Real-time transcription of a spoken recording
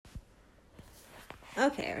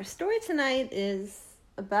Okay, our story tonight is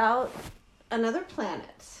about another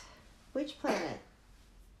planet. Which planet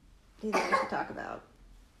do you think we should talk about?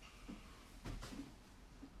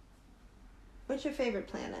 What's your favorite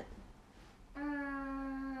planet?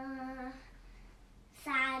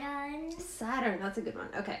 Saturn. Saturn, that's a good one.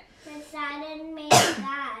 Okay. The Saturn made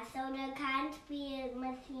gas, so there can't be a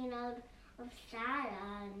machine out of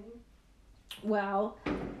Saturn. Well,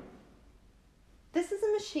 this is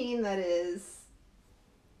a machine that is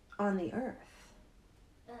on the Earth.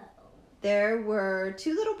 Oh. There were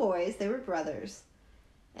two little boys, they were brothers,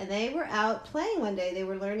 and they were out playing one day. They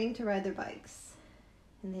were learning to ride their bikes.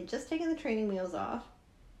 And they'd just taken the training wheels off,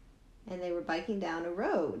 and they were biking down a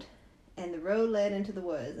road. And the road led into the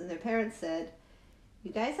woods, and their parents said,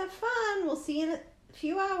 "You guys have fun, we'll see you in a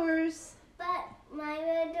few hours." But why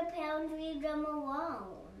would the parents leave them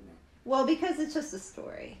alone? Well, because it's just a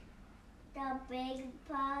story. The big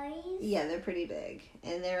boys? Yeah, they're pretty big.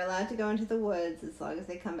 And they're allowed to go into the woods as long as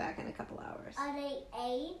they come back in a couple hours. Are they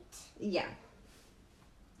 8? Yeah.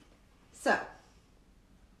 So.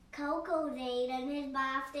 Coco's 8 and his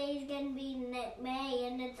birthday's gonna be May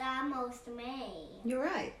and it's almost May. You're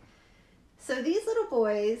right. So these little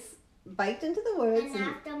boys biked into the woods. And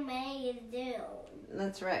after May is due.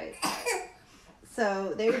 That's right.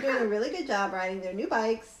 So they were doing a really good job riding their new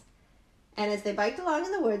bikes. And as they biked along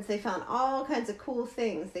in the woods, they found all kinds of cool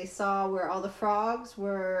things. They saw where all the frogs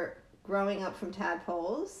were growing up from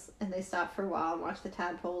tadpoles. And they stopped for a while and watched the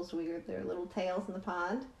tadpoles weird their little tails in the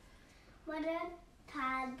pond. What are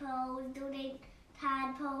tadpoles? Do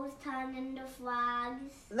tadpoles turn into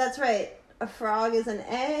frogs? That's right. A frog is an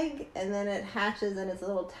egg, and then it hatches and it's a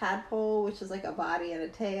little tadpole, which is like a body and a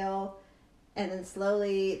tail. And then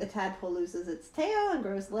slowly the tadpole loses its tail and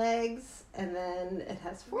grows legs, and then it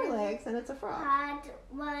has 4 legs and it's a frog. Hurt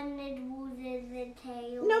when it loses the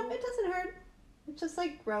tail? Nope, it doesn't hurt. It's just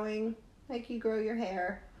like growing, like you grow your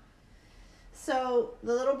hair. So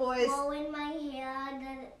the little boys... Growing my hair,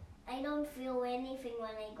 I don't feel anything when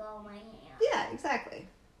I grow my hair. Yeah, exactly.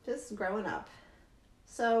 Just growing up.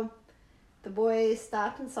 So the boys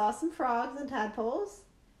stopped and saw some frogs and tadpoles.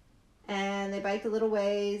 And they biked a little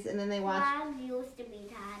ways, and then they watched... Frogs used to be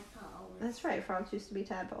tadpoles. That's right, frogs used to be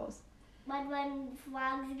tadpoles. But when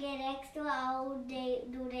frogs get extra old,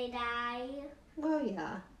 do they die? Well,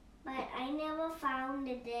 yeah. But I never found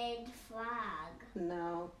a dead frog.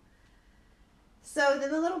 No. So then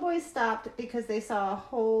the little boys stopped because they saw a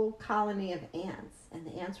whole colony of ants. And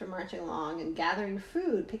the ants were marching along and gathering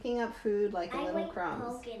food, picking up food like in little crumbs.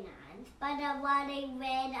 Poking ants. But were they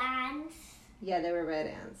red ants? Yeah, they were red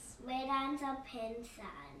ants. Red ants are pinch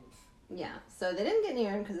ants. Yeah, so they didn't get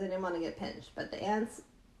near them because they didn't want to get pinched. But the ants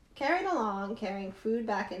carried along, carrying food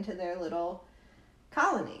back into their little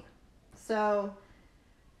colony. So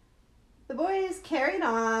the boys carried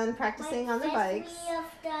on, practicing on their bikes.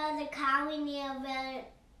 After the colony of red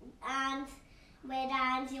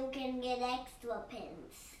ants, you can get extra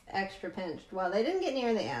pinched. Extra pinched. Well, they didn't get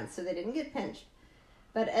near the ants, so they didn't get pinched.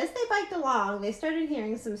 But as they biked along, they started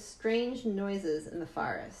hearing some strange noises in the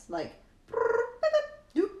forest, like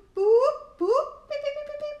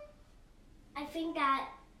I think that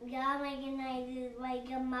you're making noises like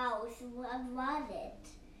a mouse. What was it?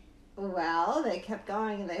 Well, they kept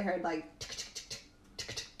going and they heard like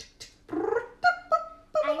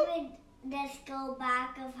I would just go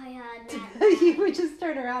back if I heard that. You would just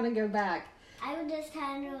turn around and go back. I would just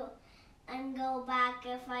turn and go back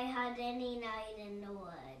if I heard any noise in the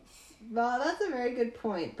woods. Well, that's a very good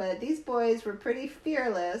point. But these boys were pretty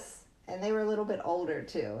fearless, and they were a little bit older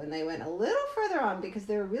too. And they went a little further on because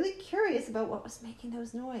they were really curious about what was making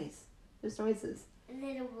those noises. Is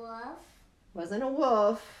it a wolf? It wasn't a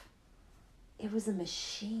wolf. It was a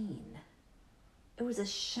machine. It was a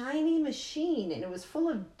shiny machine, and it was full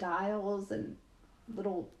of dials and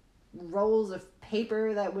little rolls of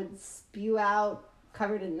paper that would spew out,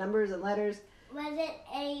 covered in numbers and letters. Was it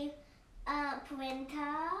a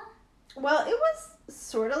printer? Well, it was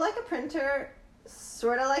sort of like a printer,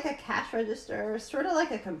 sort of like a cash register, sort of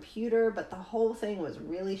like a computer, but the whole thing was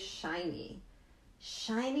really shiny.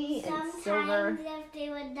 Shiny and silver. Sometimes if they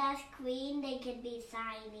were dust green, they could be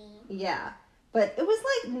shiny. Yeah, but it was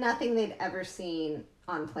like nothing they'd ever seen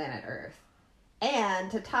on planet Earth. And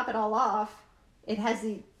to top it all off, it has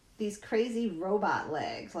these crazy robot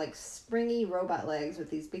legs, like springy robot legs with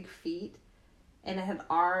these big feet. And it had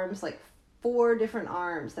arms, like 4 different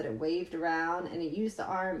arms that it waved around. And it used the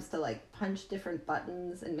arms to like punch different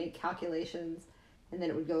buttons and make calculations. And then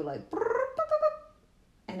it would go like...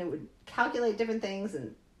 And it would calculate different things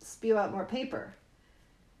and spew out more paper.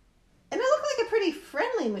 And it looked like a pretty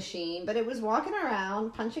friendly machine, but it was walking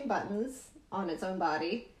around, punching buttons, on its own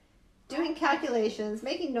body, doing calculations,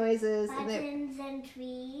 making noises. Buttons and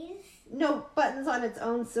trees. No, buttons on its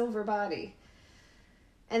own silver body.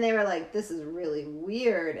 And they were like, this is really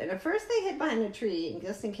weird. And at first they hid behind a tree,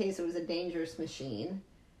 just in case it was a dangerous machine.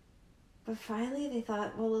 But finally they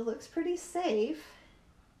thought, well, it looks pretty safe.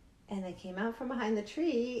 And they came out from behind the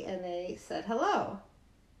tree and they said hello.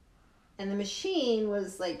 And the machine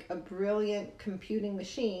was like a brilliant computing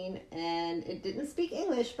machine, and it didn't speak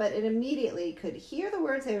English, but it immediately could hear the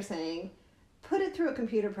words they were saying, put it through a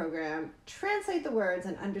computer program, translate the words,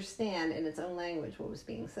 and understand in its own language what was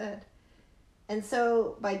being said. And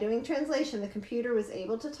so by doing translation, the computer was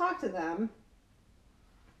able to talk to them,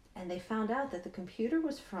 and they found out that the computer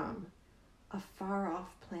was from a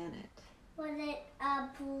far-off planet. Was it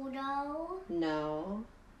Pluto? No.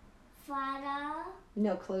 Farther?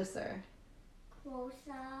 No, closer.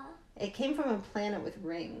 Closer? It came from a planet with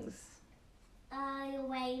rings.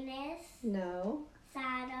 Uranus? No.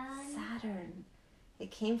 Saturn? Saturn. It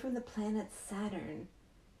came from the planet Saturn.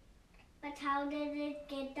 But how did it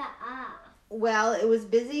get to Earth? Well, it was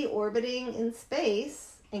busy orbiting in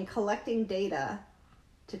space and collecting data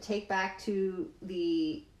to take back to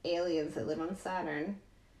the aliens that live on Saturn.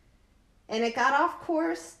 And it got off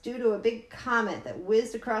course due to a big comet that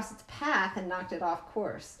whizzed across its path and knocked it off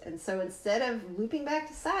course. And so instead of looping back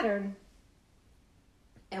to Saturn,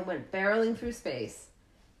 it went barreling through space,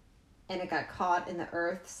 and it got caught in the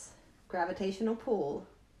Earth's gravitational pull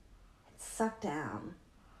and sucked down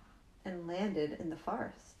and landed in the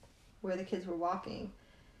forest where the kids were walking.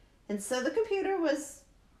 And so the computer was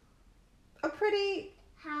a pretty...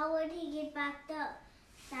 How would he get back to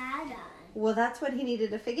Saturn? Well, that's what he needed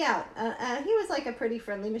to figure out. He was like a pretty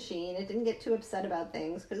friendly machine. It didn't get too upset about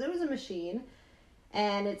things because it was a machine,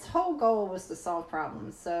 and its whole goal was to solve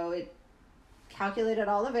problems. So it calculated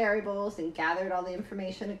all the variables and gathered all the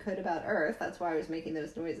information it could about Earth. That's why I was making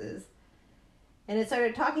those noises. And it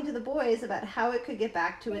started talking to the boys about how it could get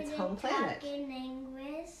back to its home planet. Talk in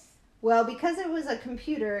English? Well, because it was a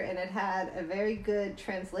computer and it had a very good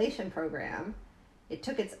translation program, it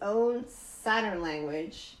took its own Saturn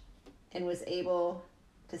language and was able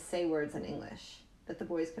to say words in English that the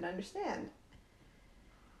boys could understand.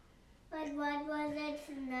 But what was its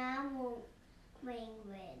normal language?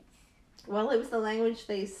 Well, it was the language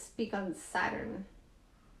they speak on Saturn.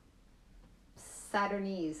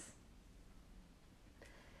 Saturnese.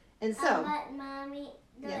 And so... But Mommy,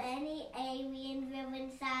 Yes. any aliens live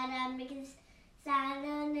in Saturn? Because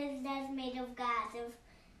Saturn is just made of gas.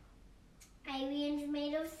 If aliens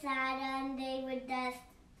made of Saturn, they would just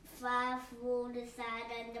fly through the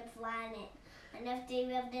Saturn, the planet. And if they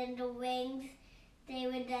lived in the rings, they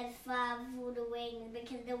would just fly through the rings,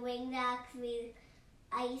 because the rings are actually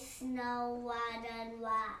ice, snow, water, and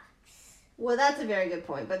rocks. Well, that's a very good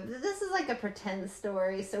point. But this is like a pretend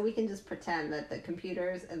story, so we can just pretend that the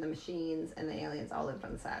computers and the machines and the aliens all lived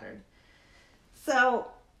on Saturn. So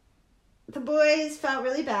the boys felt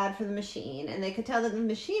really bad for the machine, and they could tell that the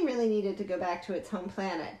machine really needed to go back to its home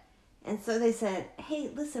planet. And so they said, hey,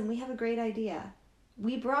 listen, we have a great idea.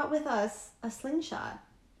 We brought with us a slingshot.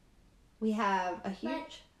 We have a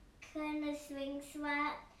huge... Can a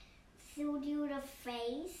slingshot shoot you the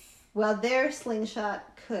face? Well, their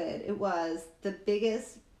slingshot could. It was the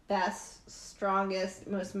biggest, best, strongest,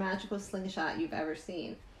 most magical slingshot you've ever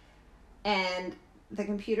seen. And the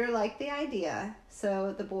computer liked the idea,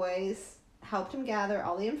 so the boys helped him gather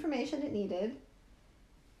all the information it needed.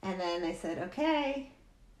 And then they said, okay,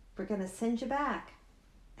 we're going to send you back.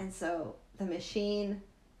 And so the machine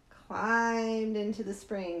climbed into the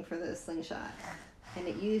spring for the slingshot, and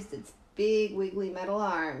it used its big, wiggly metal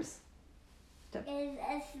arms. Is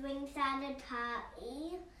a slingshot a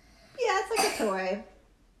toy? Yeah, it's like a toy.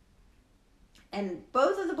 And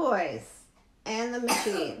both of the boys and the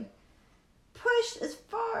machine pushed as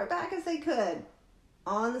far back as they could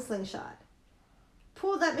on the slingshot.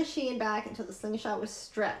 Pulled that machine back until the slingshot was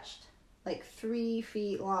stretched, like 3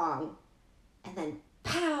 feet long. And then,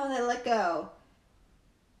 pow, they let go.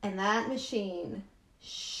 And that machine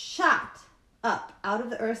shot up out of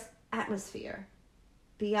the Earth's atmosphere,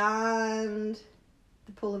 beyond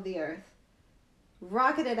the pull of the Earth,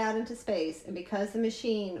 rocketed out into space, and because the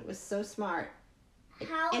machine was so smart, it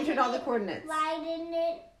entered all the coordinates. Why didn't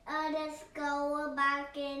it just go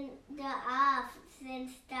back in the Earth because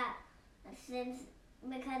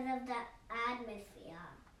of the atmosphere?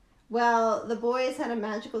 Well, the boys had a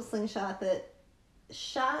magical slingshot that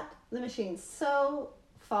shot the machine so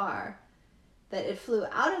far that it flew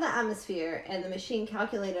out of the atmosphere, and the machine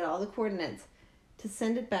calculated all the coordinates to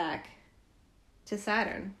send it back to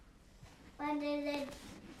Saturn. When did it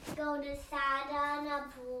go to Saturn or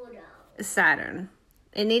Pluto? Saturn.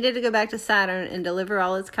 It needed to go back to Saturn and deliver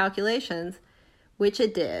all its calculations, which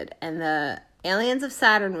it did. And the aliens of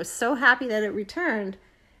Saturn were so happy that it returned,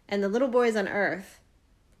 and the little boys on Earth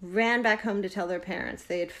ran back home to tell their parents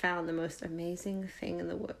they had found the most amazing thing in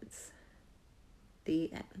the woods.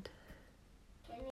 The end.